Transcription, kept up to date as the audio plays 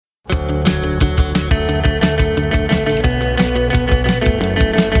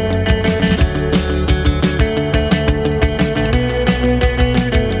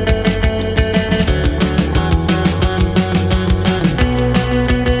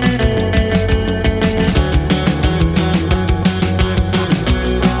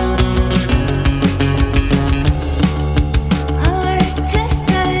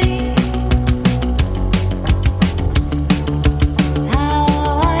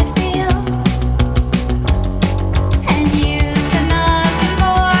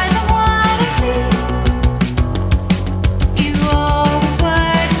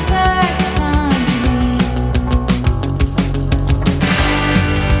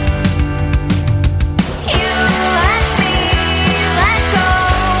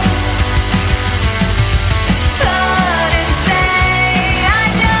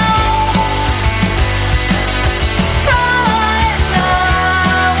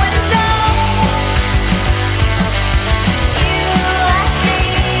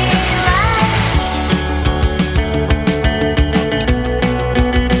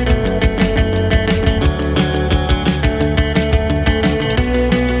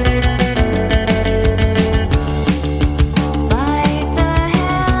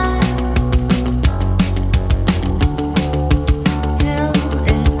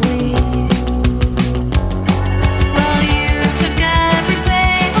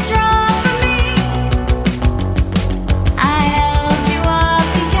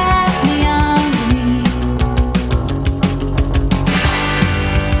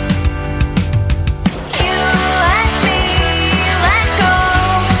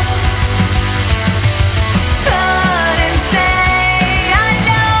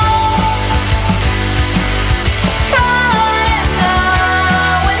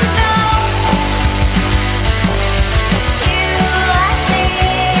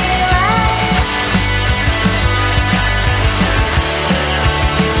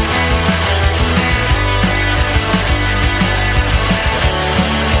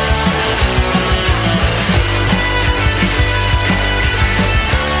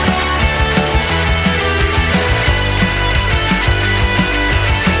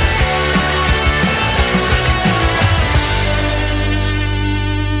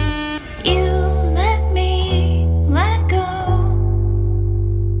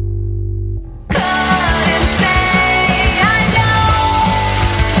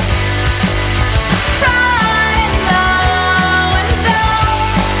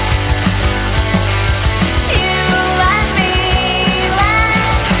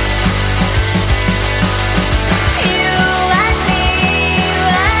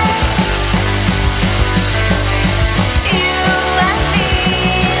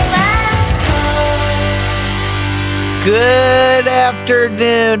Good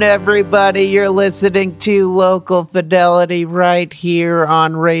afternoon, everybody. You're listening to Local Fidelity right here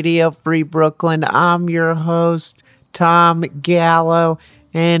on Radio Free Brooklyn. I'm your host, Tom Gallo,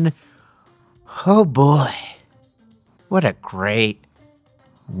 and oh boy, what a great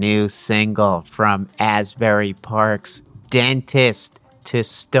new single from Asbury Park's Dentist to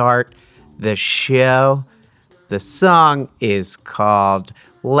start the show. The song is called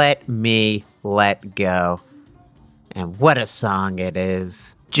Let Me Let Go. And what a song it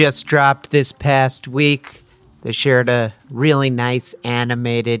is. Just dropped this past week. They shared a really nice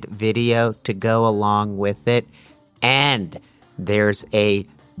animated video to go along with it. And there's a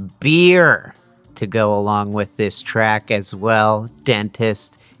beer to go along with this track as well.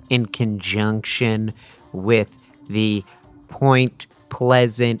 Dentist in conjunction with the Point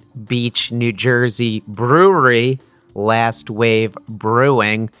Pleasant Beach, New Jersey brewery, Last Wave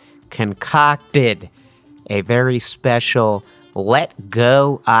Brewing, concocted a very special Let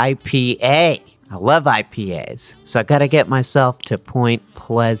Go IPA. I love IPAs, so I gotta get myself to Point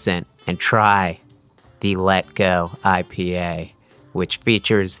Pleasant and try the Let Go IPA, which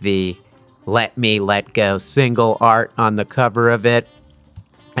features the Let Me Let Go single art on the cover of it.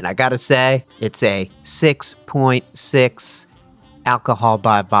 And I gotta say, it's a 6.6 alcohol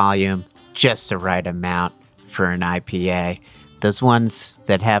by volume, just the right amount for an IPA. Those ones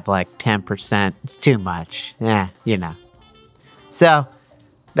that have like 10%, it's too much. You know. So,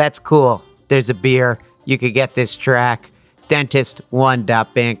 that's cool. There's a beer. You could get this track,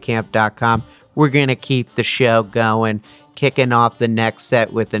 dentist1.bandcamp.com. We're going to keep the show going, kicking off the next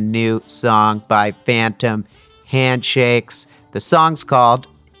set with a new song by Phantom Handshakes. The song's called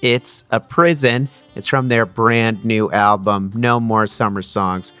It's a Prison. It's from their brand new album, No More Summer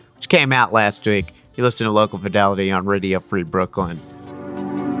Songs, which came out last week. You listen to Local Fidelity on Radio Free Brooklyn.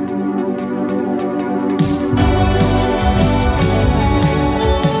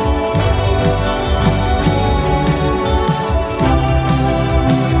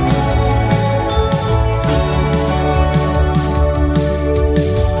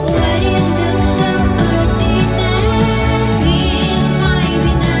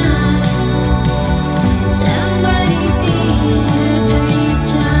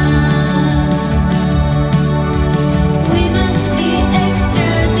 We must be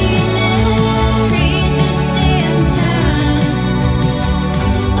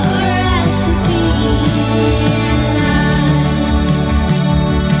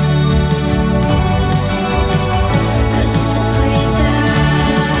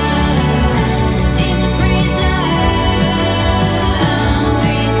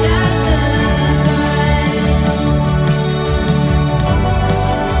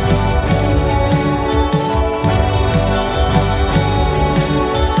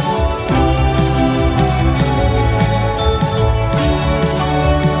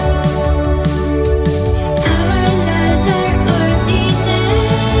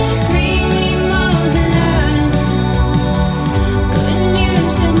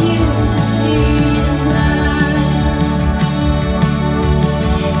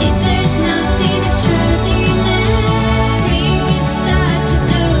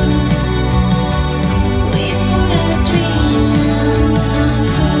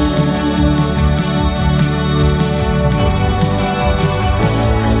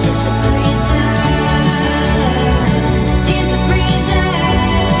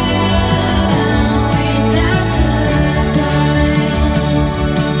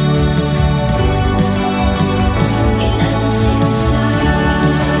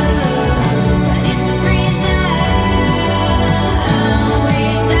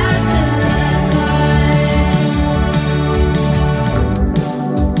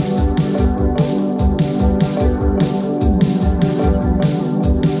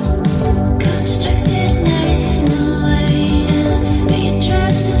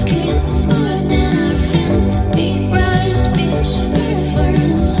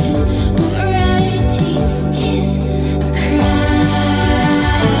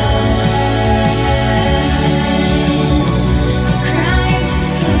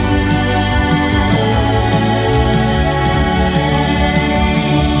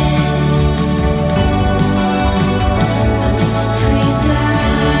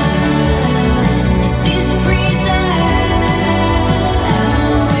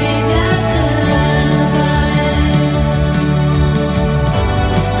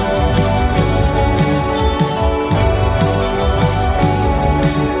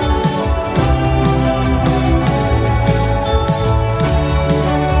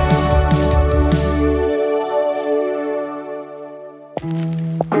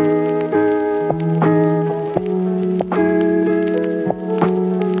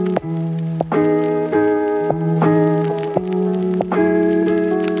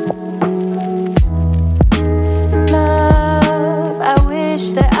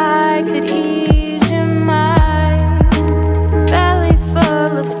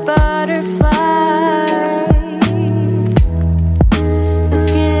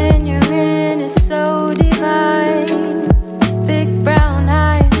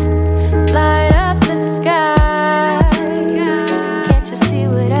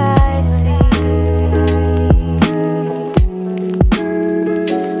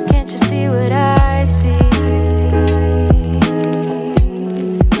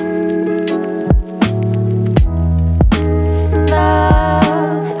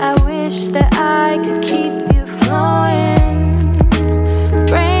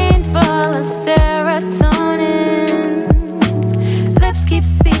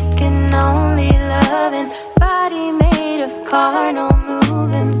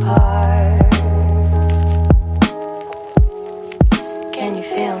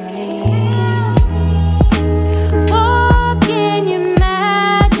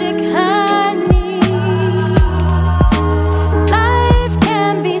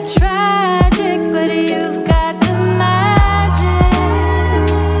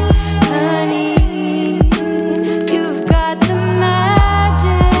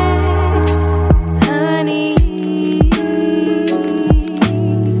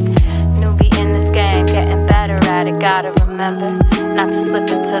remember not to slip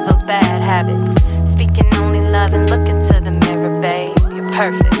into those bad habits. Speaking only love and look into the mirror, babe. You're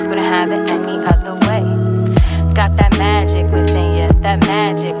perfect, wouldn't have it any other way. Got that magic within you, that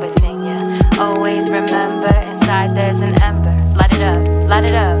magic within you. Always remember, inside there's an ember. Light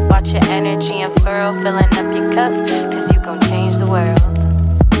it up, watch your energy unfurl, filling up your cup, cause you gon' change the world.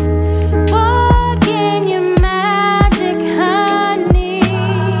 Walk in your magic, honey.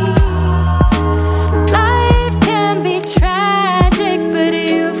 Life can be tragic, but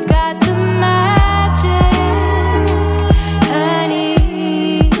you've got the magic, honey.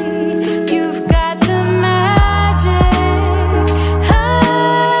 You've got the magic,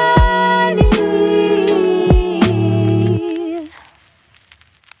 honey.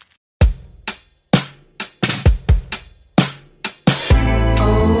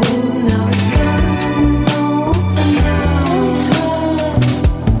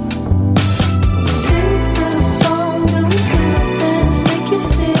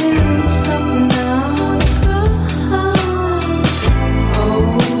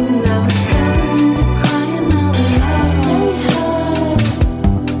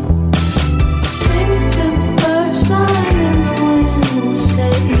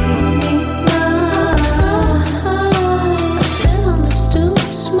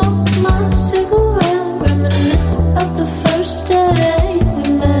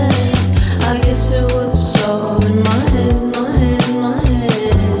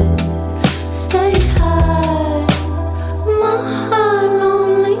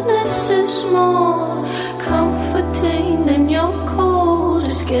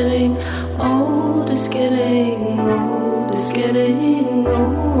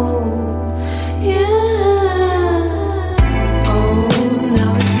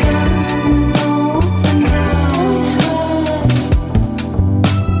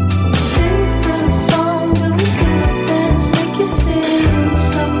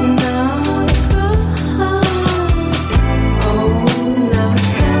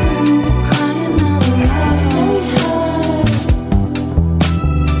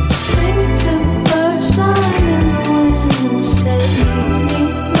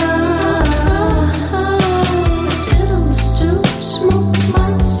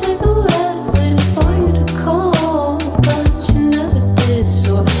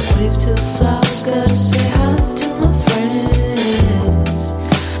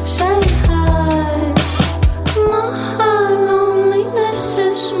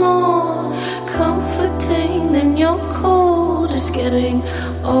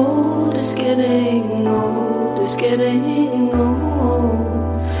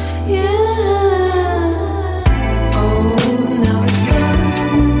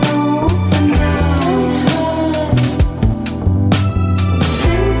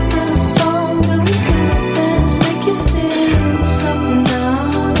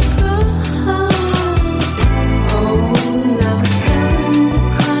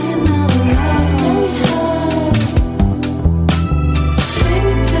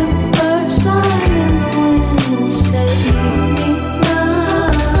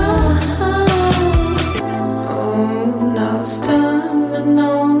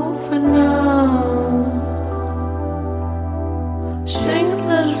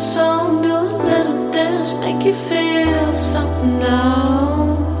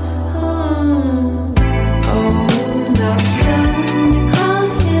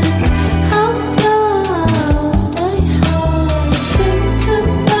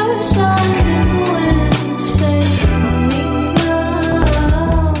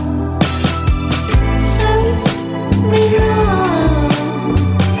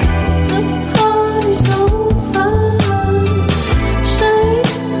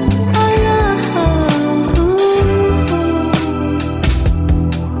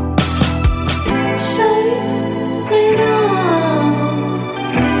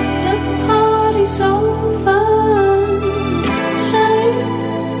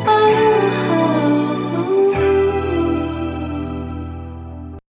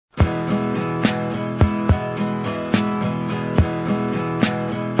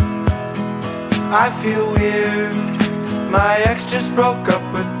 I feel weird. My ex just broke up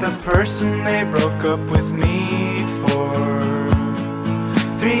with the person they broke up with me for.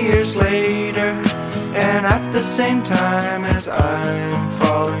 3 years later, and at the same time as I'm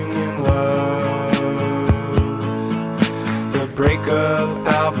falling in love. The breakup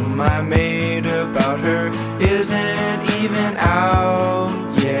album I made about her isn't even out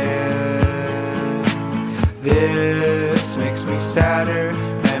yet. This makes me sadder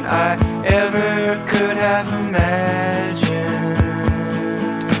than I ever could have imagined.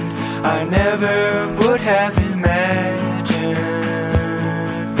 I never would have imagined.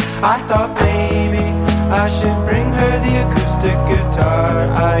 I thought maybe I should bring her the acoustic guitar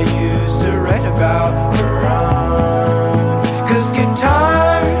I used to write about her on. 'Cause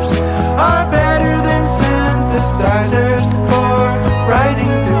guitars are better than synthesizers for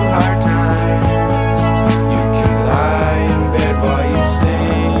writing through hard times. You can lie in bed while you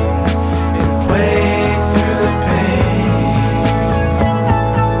sing and play through the pain.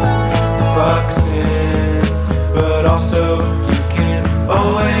 Fuck synths, but also you can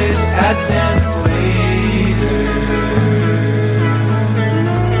always add synths later.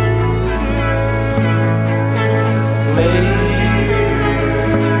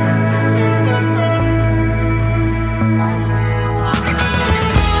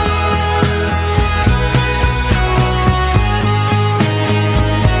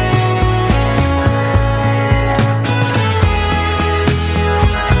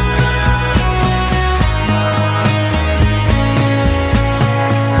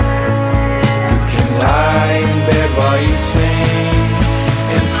 While you sing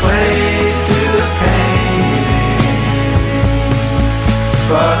and play through the pain.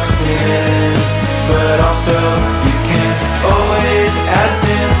 Fuck synths, but also you can always add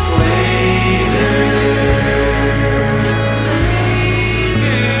synths later.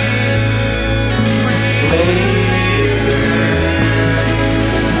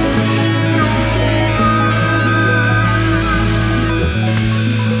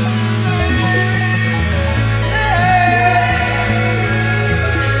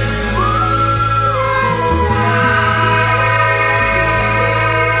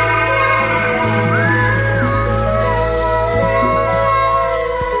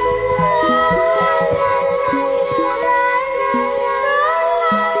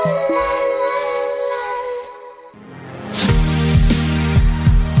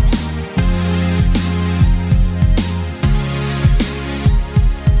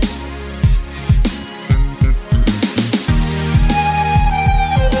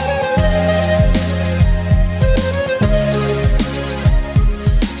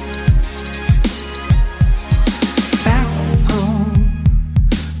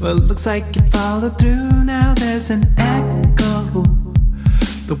 Well, looks like you followed through. Now there's an echo.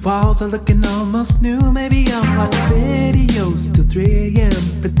 The walls are looking almost new. Maybe I'll watch videos till 3 a.m.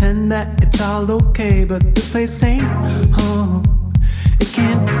 Pretend that it's all okay, but this place ain't home. It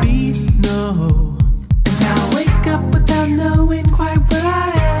can't be, no. And I'll wake up without knowing quite where I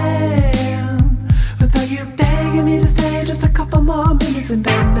am, without you begging me to stay just a couple more minutes in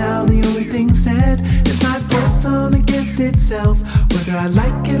bed. Now the only thing said is my voice on against itself. Whether I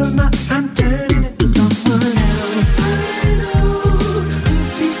like it or not, I'm turning it to someone else. I know we'll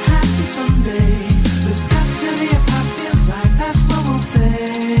be happy someday. Let's stop telling it how it feels like, that's what we'll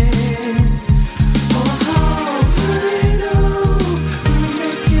say. Oh, I know we'll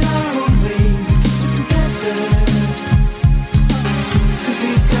make it our own ways together. 'Cause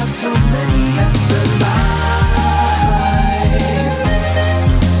we've got so many other lives.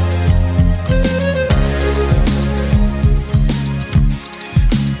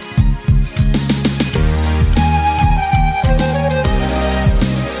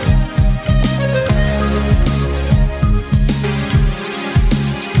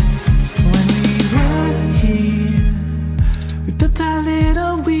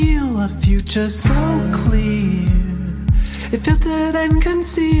 Future so clear, it filtered and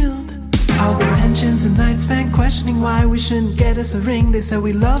concealed all the tensions and nights spent questioning why we shouldn't get us a ring. They said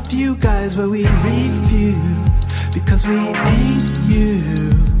we love you guys, but we refused because we ain't you.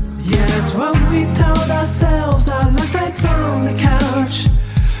 Yeah, it's what we told ourselves our last nights on the couch.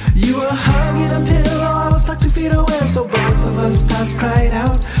 You were hugging a pillow, I was stuck 2 feet away. So both of us passed right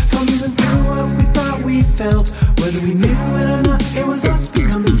out from even through what we thought we felt. Whether we knew it or not, it was us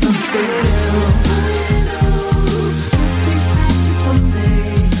becoming something else. I know we'll be happy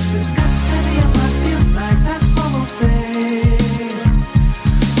someday. It's got to be what it feels like, that's what we'll say.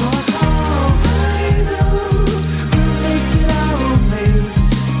 Oh, I know we'll make it our own ways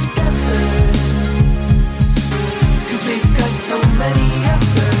together. 'Cause we've got so many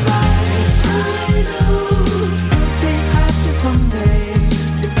other lives. I know we'll be happy someday.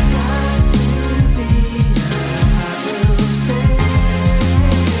 It's got to be.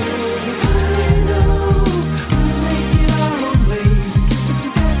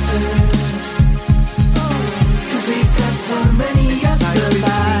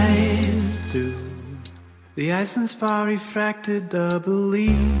 The Iceland's far refracted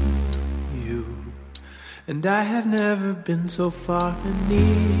doubly you, and I have never been so far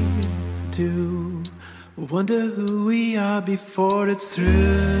near to wonder who we are before it's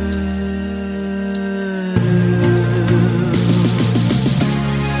through.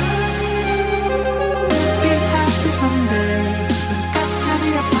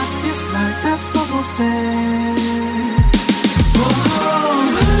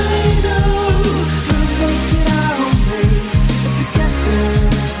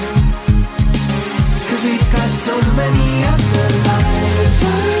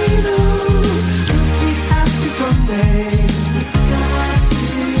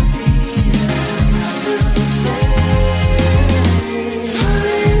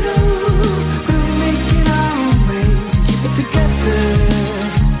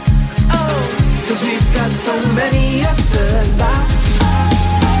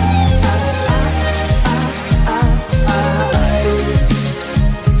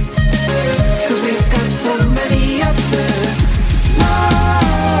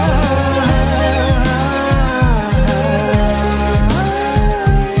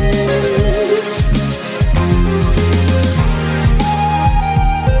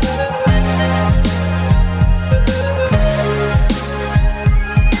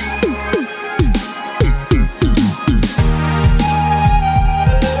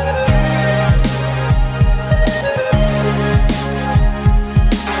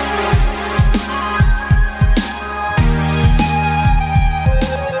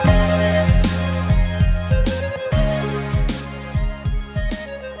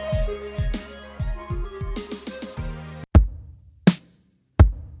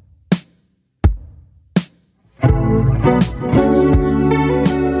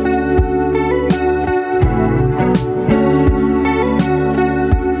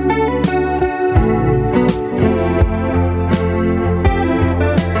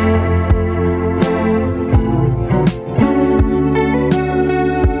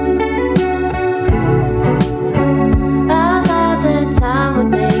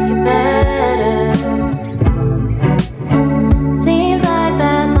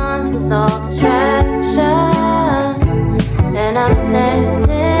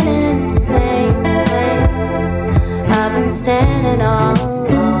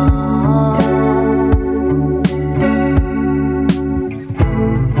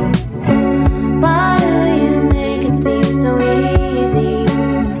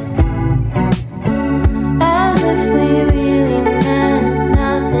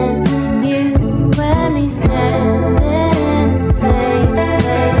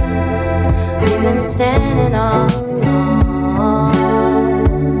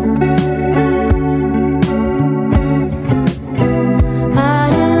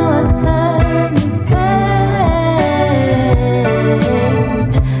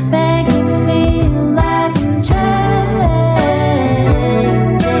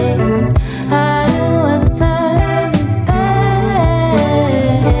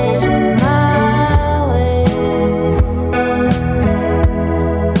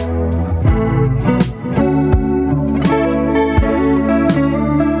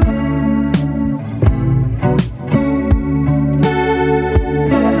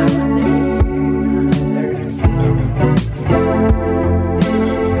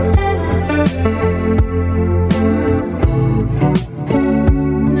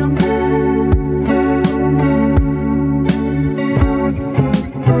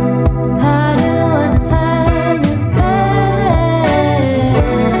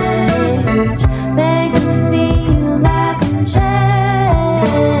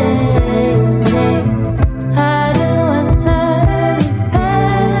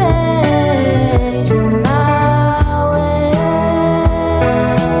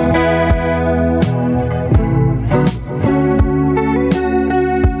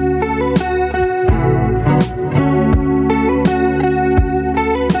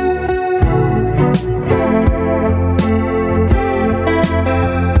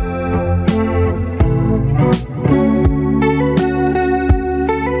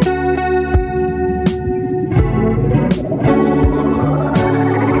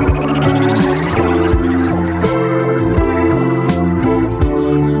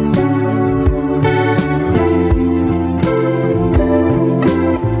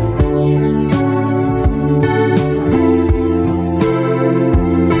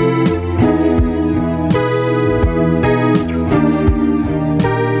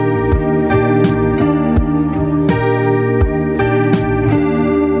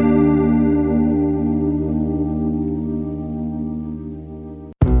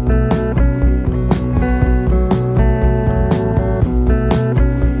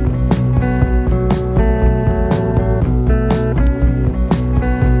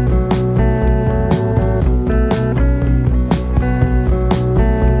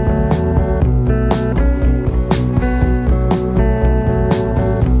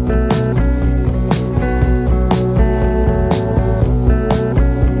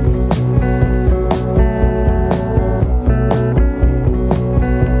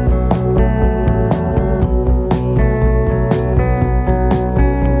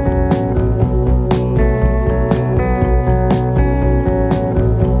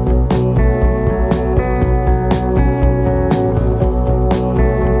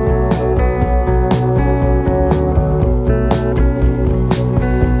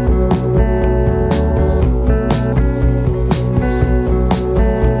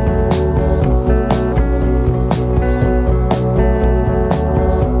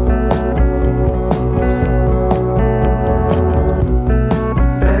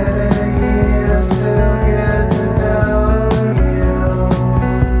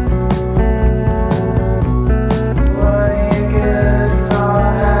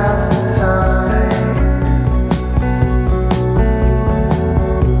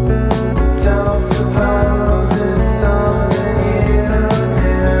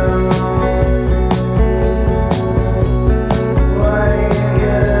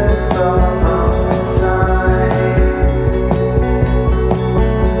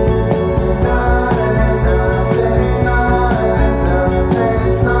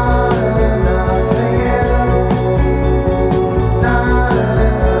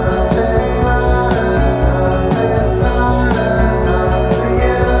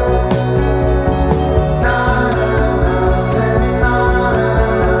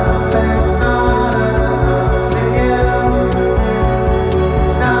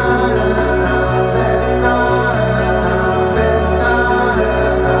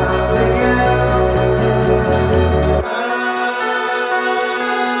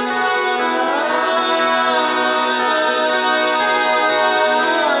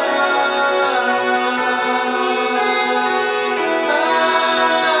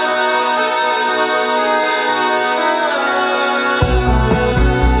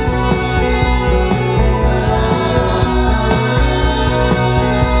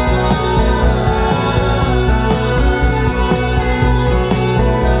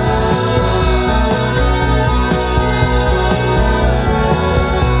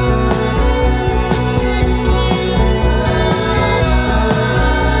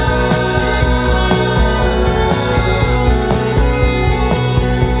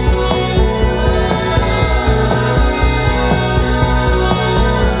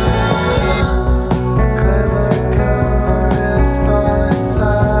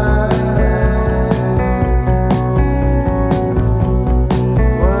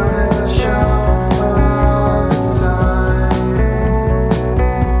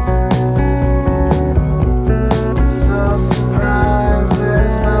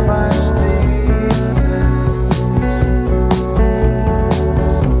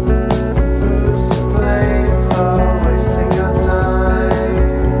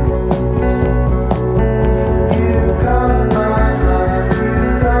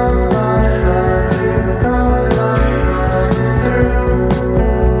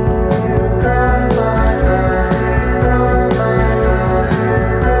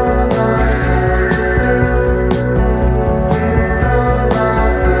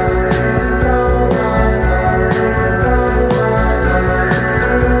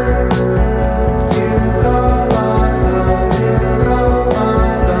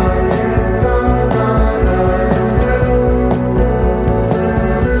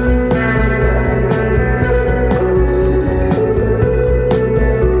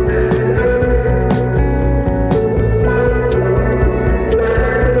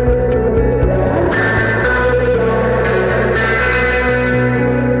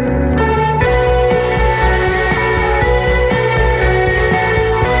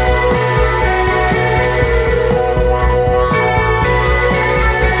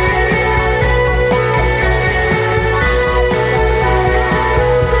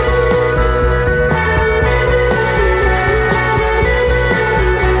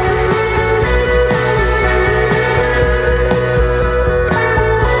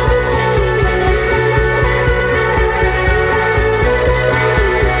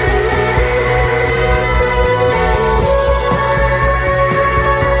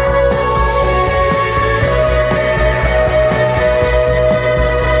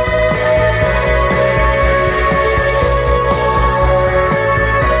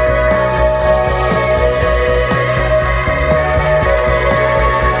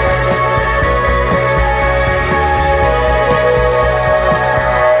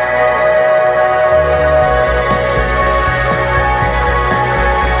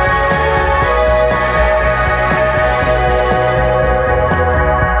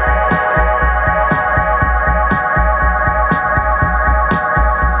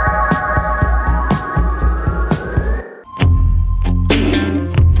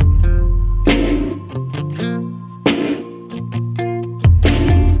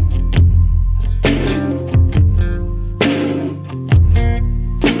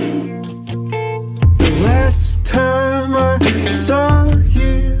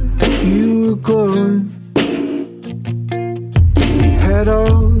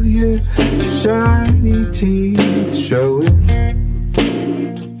 teeth showing.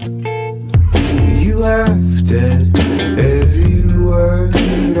 You laughed at every word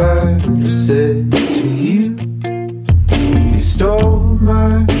I said to you. You stole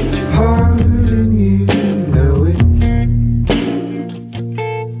my heart and you know it.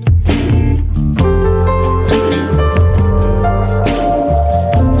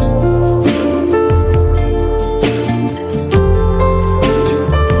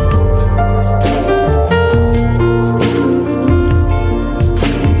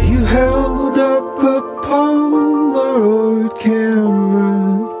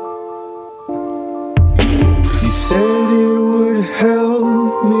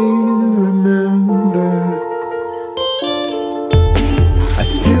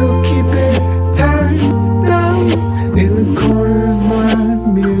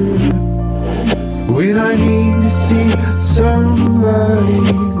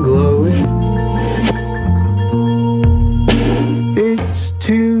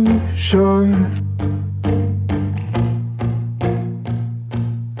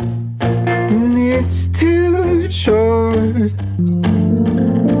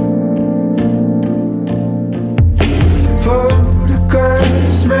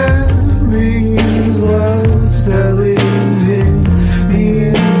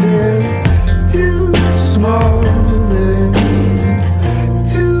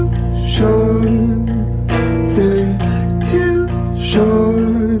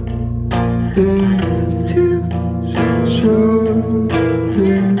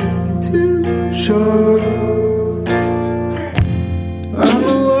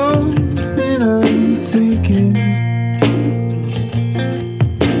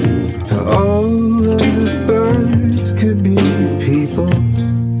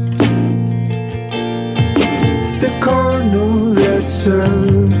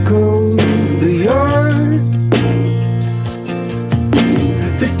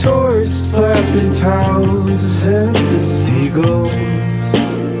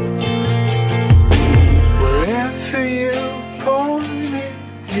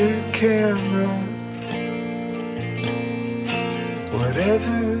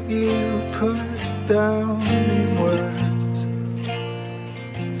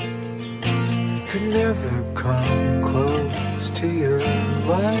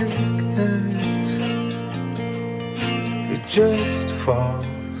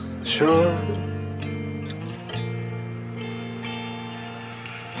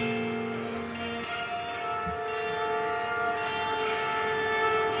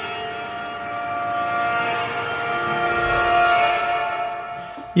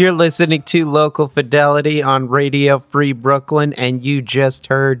 You're listening to Local Fidelity on Radio Free Brooklyn, and you just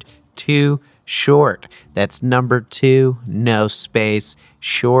heard Too Short. That's number 2, no space,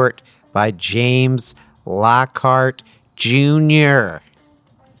 Short by James Lockhart Jr.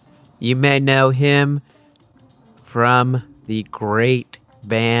 You may know him from the great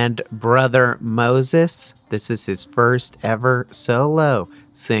band Brother Moses. This is his first ever solo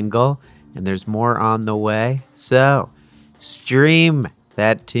single, and there's more on the way. So, stream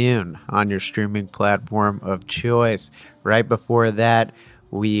that tune on your streaming platform of choice. Right before that,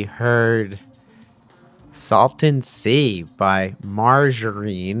 we heard Salton Sea by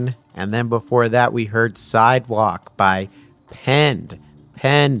Margarine. And then before that, we heard Sidewalk by Pend.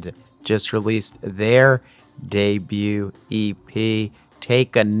 Pend just released their debut EP,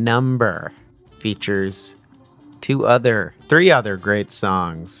 Take a Number. Features three other great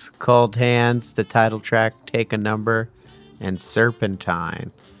songs. Cold Hands, the title track, Take a Number, and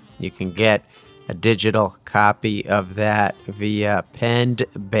Serpentine. You can get a digital copy of that via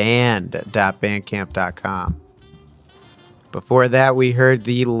pendband.bandcamp.com. Before that, we heard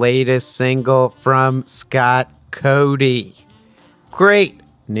the latest single from Scott Cody. Great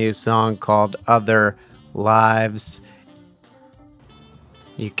new song called Other Lives.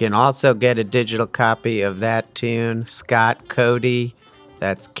 You can also get a digital copy of that tune, Scott Cody.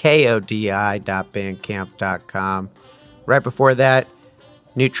 That's KODI.bandcamp.com. Right before that,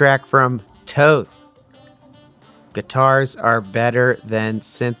 new track from Toth. Guitars are better than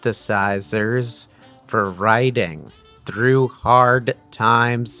synthesizers for writing through hard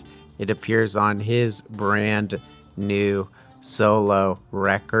times. It appears on his brand new solo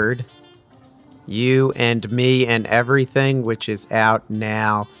record, You and Me and Everything, which is out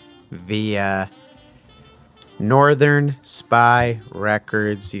now via Northern Spy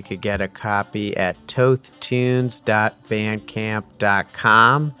Records. You could get a copy at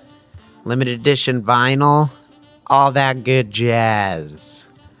tothtunes.bandcamp.com. Limited edition vinyl, all that good jazz.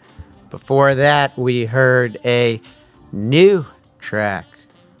 Before that, we heard a new track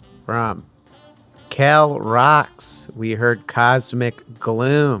from Kel Rocks, we heard Cosmic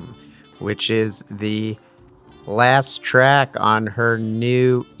Gloom, which is the last track on her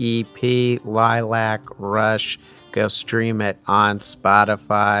new EP, Lilac Rush. Go stream it on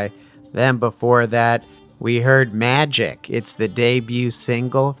Spotify. Then before that, we heard Magic. It's the debut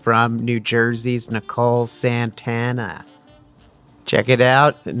single from New Jersey's Nicole Santana. Check it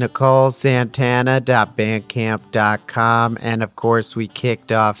out, NicoleSantana.bandcamp.com. And of course, we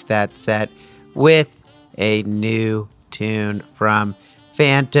kicked off that set with a new tune from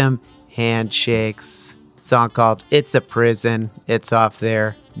Phantom Handshakes. Song called It's a Prison. It's off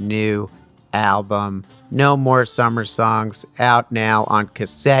their new album. No More Summer Songs, out now on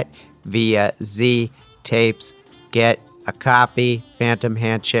cassette via Z Tapes. Get a copy,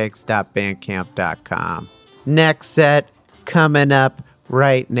 phantomhandshakes.bandcamp.com. Next set coming up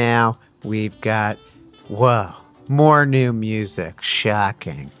right now, we've got, whoa, more new music.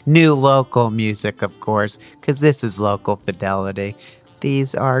 Shocking. New local music, of course, because this is Local Fidelity.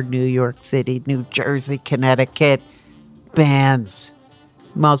 These are New York City, New Jersey, Connecticut bands.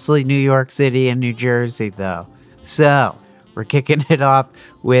 Mostly New York City and New Jersey, though. So, we're kicking it off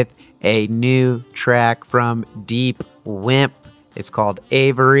with a new track from Deep Wimp. It's called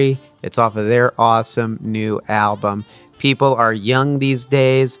Avery. It's off of their awesome new album. People are young these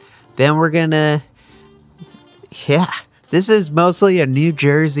days. Then we're gonna... Yeah, this is mostly a New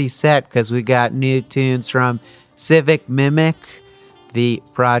Jersey set because we got new tunes from Civic Mimic, the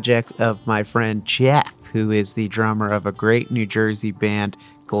project of my friend Jeff, who is the drummer of a great New Jersey band,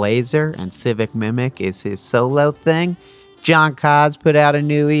 Glazer, and Civic Mimic is his solo thing. John Cos put out a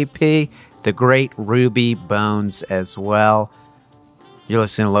new EP, the great Ruby Bones as well. You're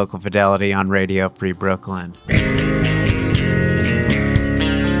listening to Local Fidelity on Radio Free Brooklyn.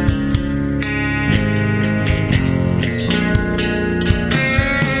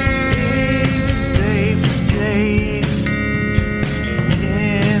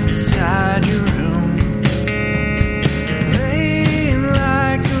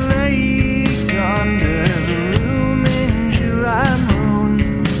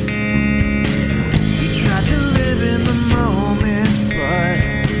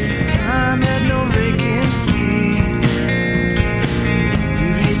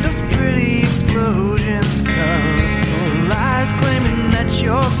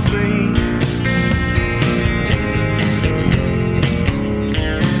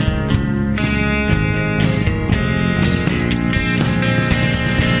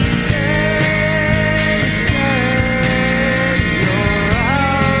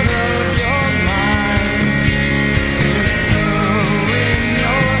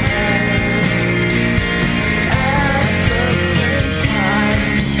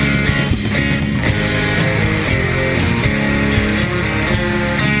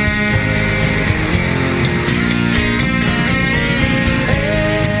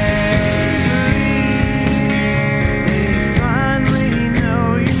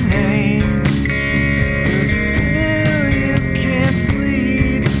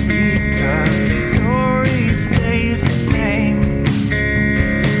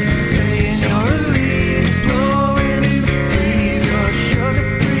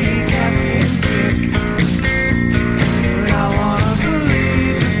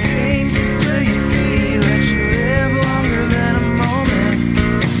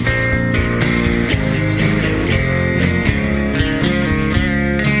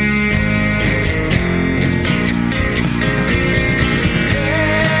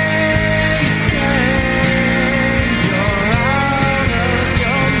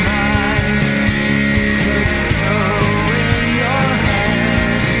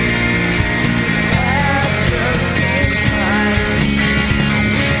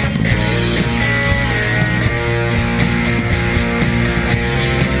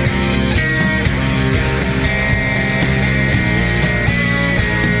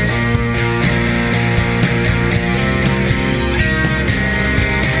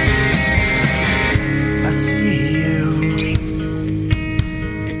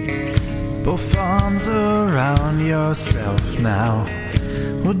 yourself now.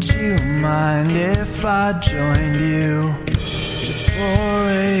 Would you mind if I joined you just for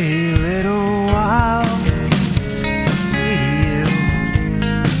a little while? I see you,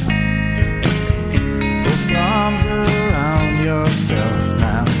 both arms around yourself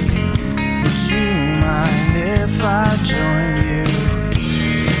now. Would you mind if I joined you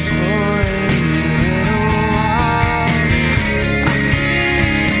just for a little while? I see you,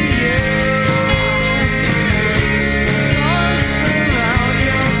 arms around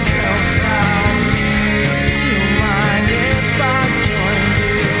yourself now. Would you mind if I joined you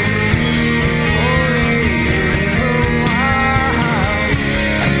just for a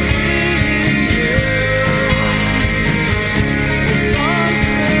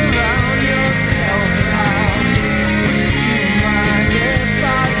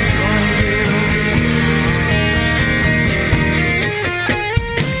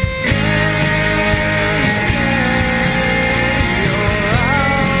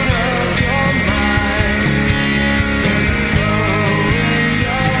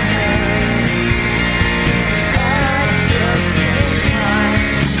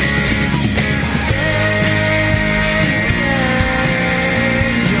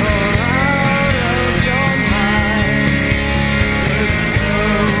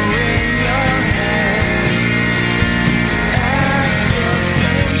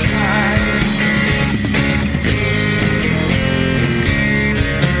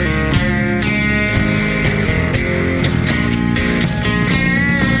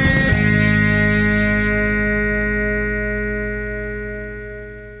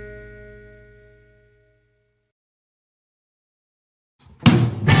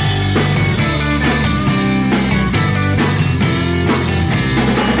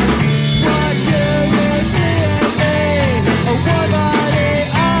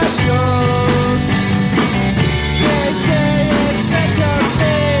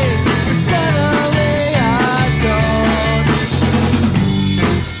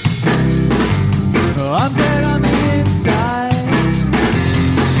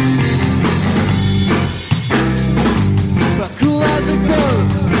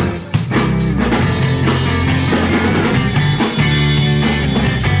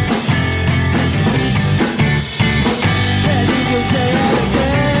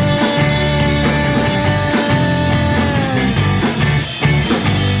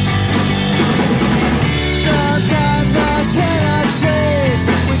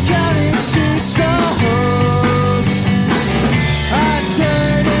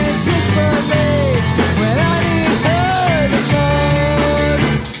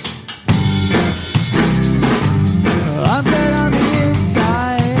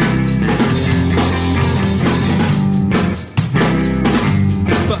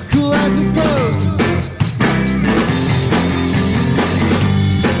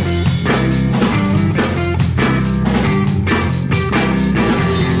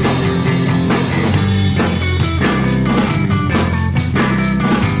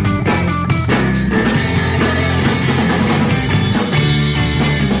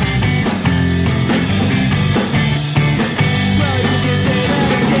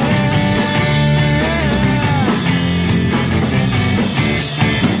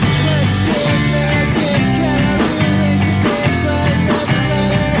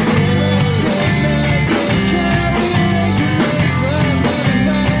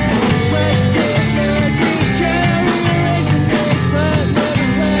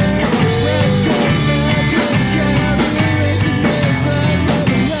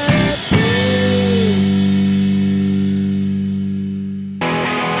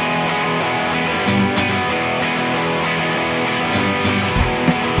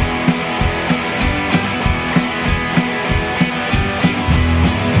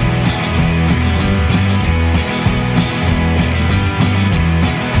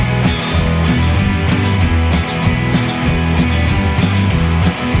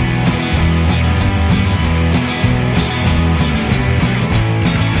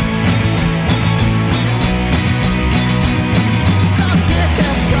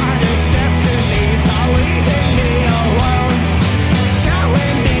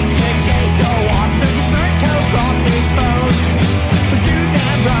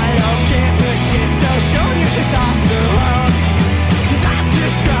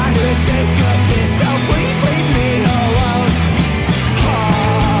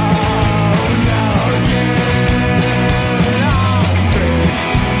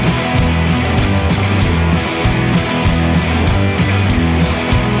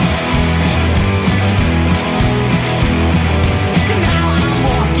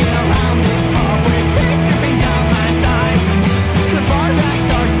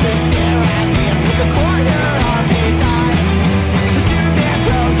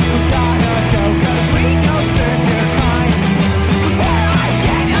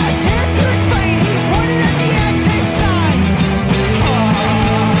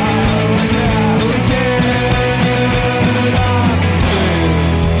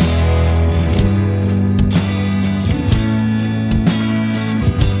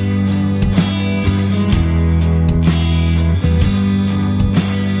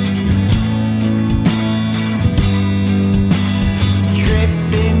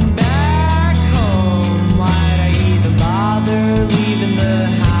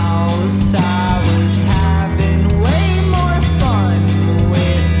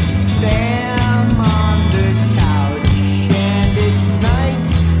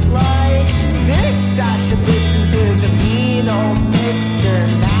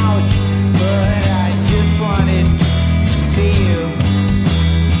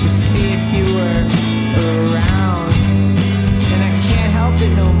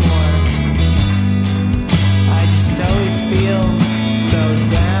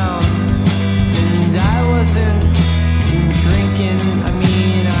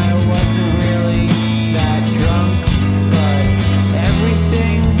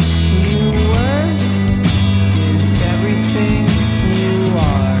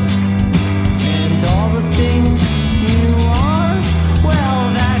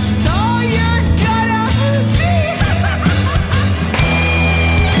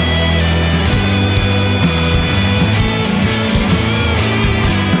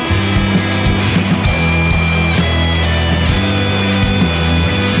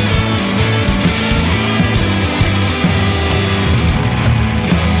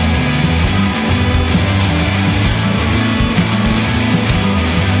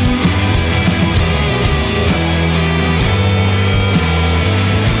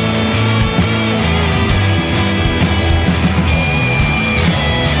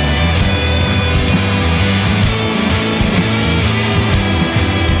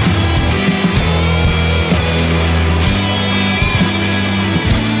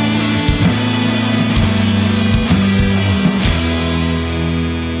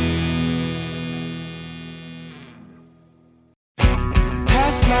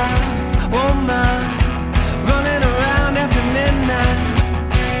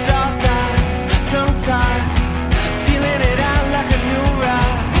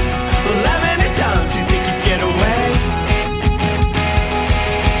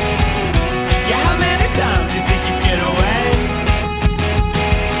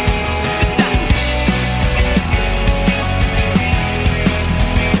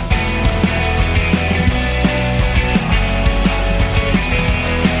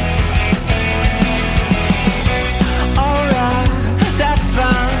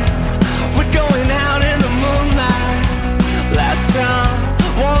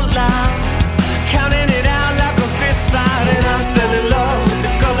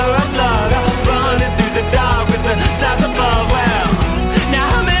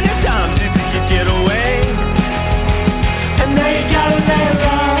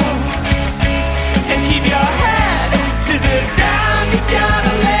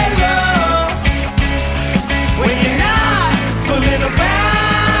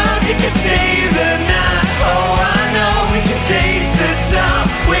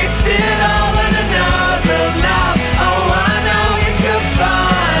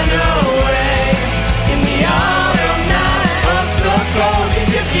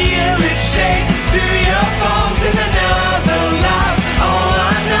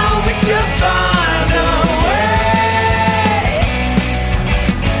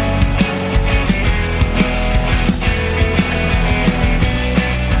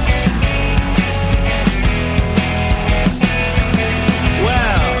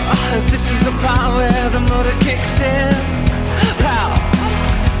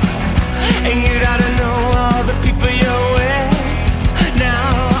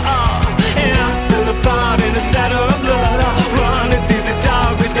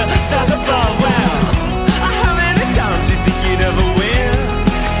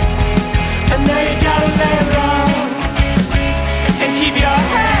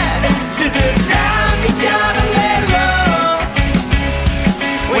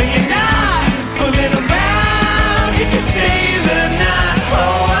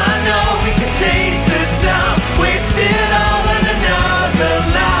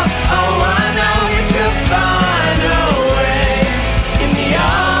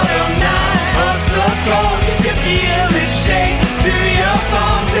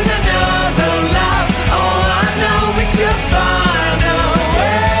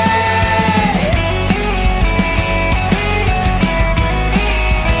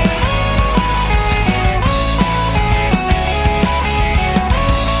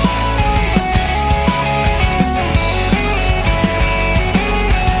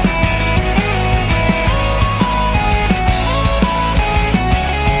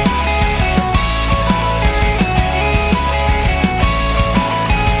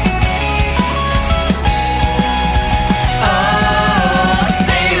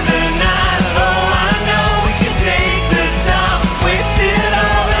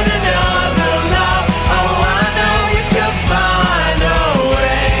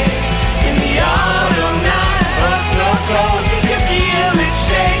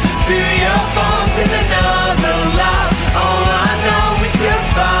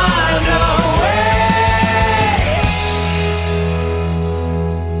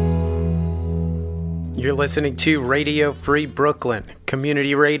listening to Radio Free Brooklyn,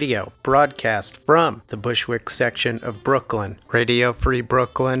 community radio, broadcast from the Bushwick section of Brooklyn. Radio Free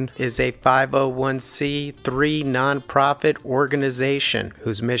Brooklyn is a 501c3 nonprofit organization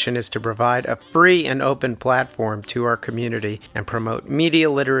whose mission is to provide a free and open platform to our community and promote media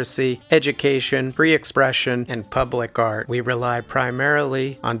literacy, education, free expression, and public art. We rely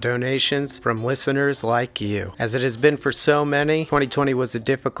primarily on donations from listeners like you. As it has been for so many, 2020 was a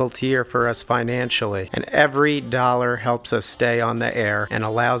difficult year for us financially, and every dollar helps us stay on the air and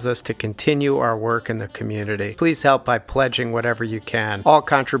allows us to continue our work in the community. Please help by pledging whatever you can. All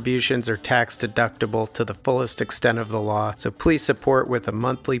contributions are tax deductible to the fullest extent of the law, so please support with a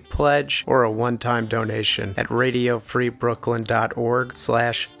monthly pledge or a one-time donation at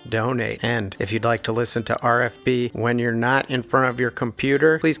radiofreebrooklyn.org/donate. And if you'd like to listen to RFB when you're not in front of your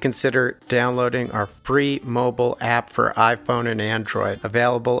computer, please consider downloading our free mobile app for iPhone and Android,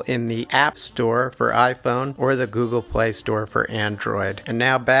 available in the App Store for iPhone or the Google Play Store for Android. And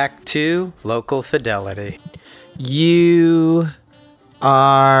now back to Local Fidelity. You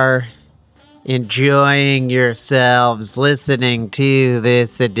are enjoying yourselves listening to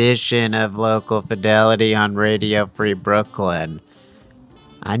this edition of Local Fidelity on Radio Free Brooklyn.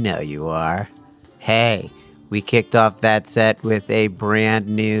 I know you are. Hey, we kicked off that set with a brand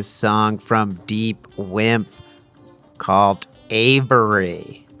new song from Deep Wimp called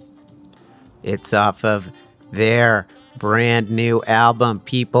Avery. It's off of their brand new album,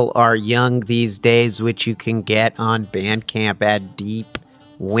 People Are Young These Days, which you can get on Bandcamp at Deep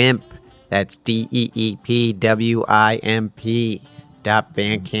Wimp. That's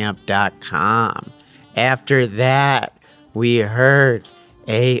DEEPWIMP.bandcamp.com. After that, we heard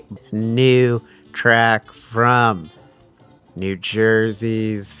a new track from New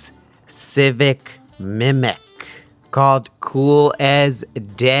Jersey's Civic Mimic called Cool as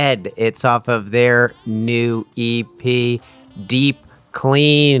Dead. It's off of their new EP, Deep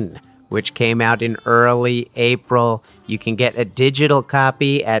Clean, which came out in early April. You can get a digital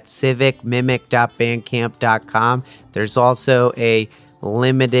copy at civicmimic.bandcamp.com. There's also a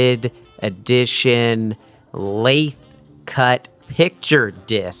limited edition lathe cut picture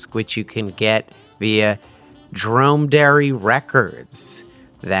disc, which you can get via Dromedary Records.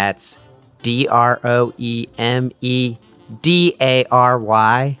 That's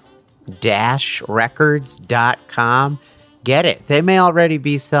DROEMEDARY-records.com. Get it. They may already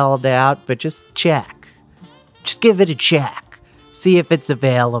be sold out, but just check. Just give it a check. See if it's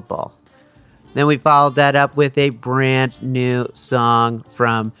available. Then we followed that up with a brand new song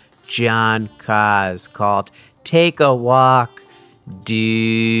from John Kaz called Take a Walk,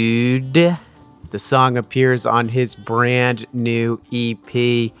 Dude. The song appears on his brand new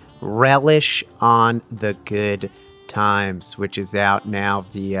EP, Relish on the Good Times, which is out now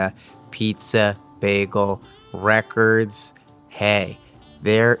via Pizza Bagel Records. Hey,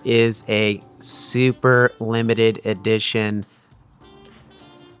 there is a super limited edition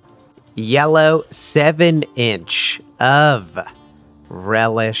yellow 7-inch of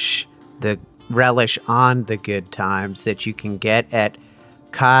Relish on the Good Times that you can get at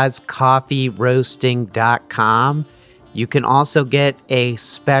KazCoffeeRoasting.com. You can also get a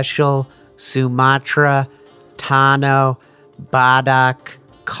special Sumatra Tano Badak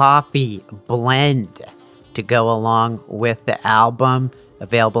coffee blend to go along with the album,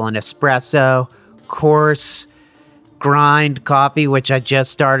 available in espresso, coarse grind coffee, which I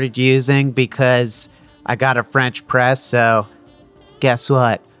just started using because I got a French press. So guess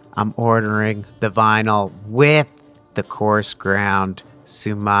what? I'm ordering the vinyl with the coarse ground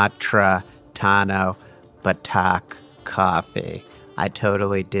Sumatra Tano Batak coffee. I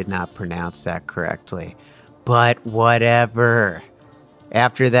totally did not pronounce that correctly, but whatever.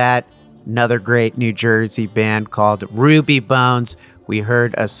 After that, another great New Jersey band called Ruby Bones. We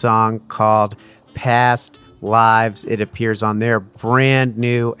heard a song called Past Lives. It appears on their brand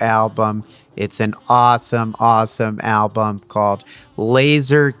new album. It's an awesome, awesome album called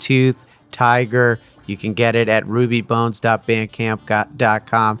Laser Tooth Tiger. You can get it at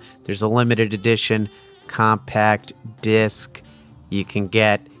rubybones.bandcamp.com. There's a limited edition compact disc you can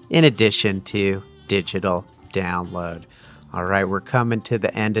get in addition to digital download. All right, we're coming to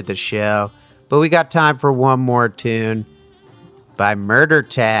the end of the show, but we got time for one more tune by Murder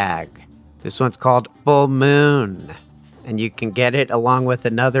Tag. This one's called Full Moon, and you can get it along with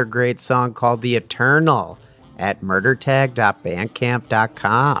another great song called The Eternal at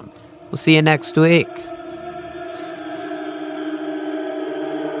murdertag.bandcamp.com. We'll see you next week.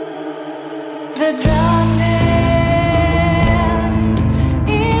 The darkness